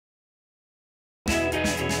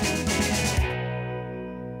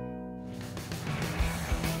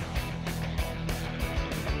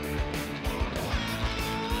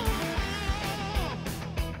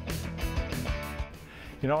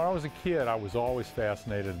You know, when I was a kid, I was always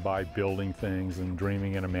fascinated by building things and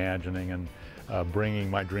dreaming and imagining and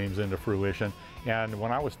bringing my dreams into fruition. And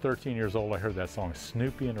when I was 13 years old, I heard that song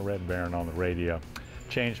Snoopy and the Red Baron on the radio.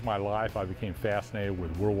 Changed my life. I became fascinated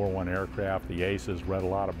with World War I aircraft, the aces, read a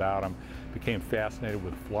lot about them, became fascinated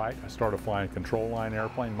with flight. I started flying control line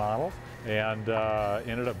airplane models and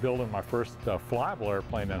ended up building my first flyable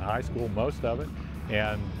airplane in high school, most of it,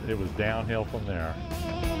 and it was downhill from there.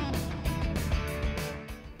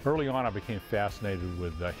 Early on, I became fascinated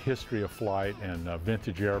with the history of flight and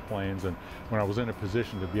vintage airplanes, and when I was in a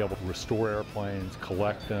position to be able to restore airplanes,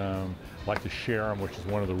 collect them, like to share them, which is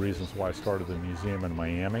one of the reasons why I started the museum in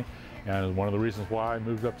Miami, and one of the reasons why I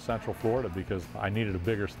moved up to Central Florida, because I needed a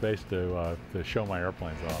bigger space to show my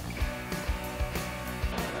airplanes off.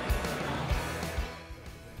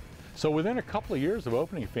 So within a couple of years of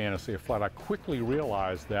opening Fantasy of Flight, I quickly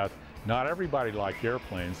realized that not everybody liked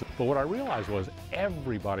airplanes, but what I realized was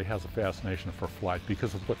everybody has a fascination for flight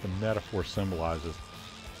because of what the metaphor symbolizes.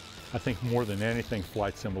 I think more than anything,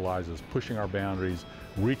 flight symbolizes pushing our boundaries,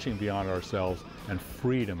 reaching beyond ourselves, and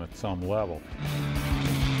freedom at some level.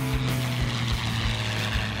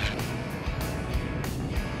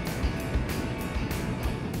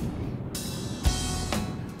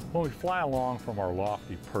 When we fly along from our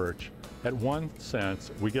lofty perch, at one sense,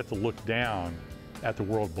 we get to look down at the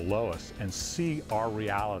world below us and see our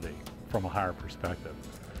reality from a higher perspective.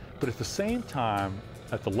 But at the same time,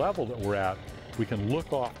 at the level that we're at, we can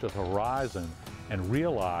look off to the horizon and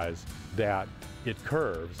realize that it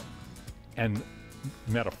curves, and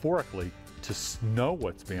metaphorically, to know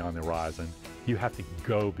what's beyond the horizon, you have to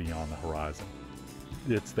go beyond the horizon.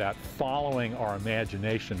 It's that following our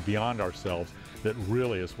imagination beyond ourselves that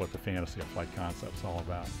really is what the Fantasy of Flight concept is all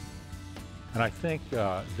about. And I think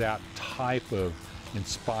that type of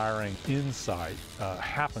inspiring insight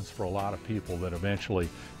happens for a lot of people that eventually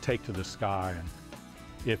take to the sky. And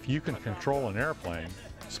if you can control an airplane,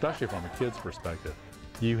 especially from a kid's perspective,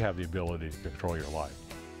 you have the ability to control your life.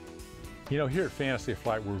 You know, here at Fantasy of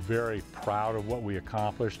Flight, we're very proud of what we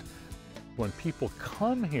accomplished. When people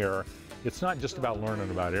come here, it's not just about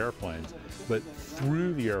learning about airplanes, but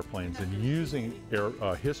through the airplanes and using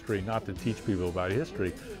history, not to teach people about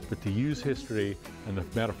history, but to use history and the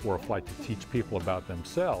metaphor of flight to teach people about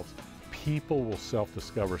themselves. People will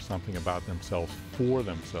self-discover something about themselves for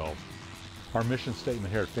themselves. Our mission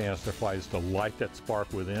statement here at Fantasy of Flight is to light that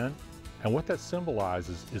spark within, and what that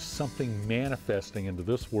symbolizes is something manifesting into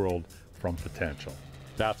this world from potential.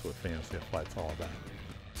 That's what Fantasy of Flight's all about.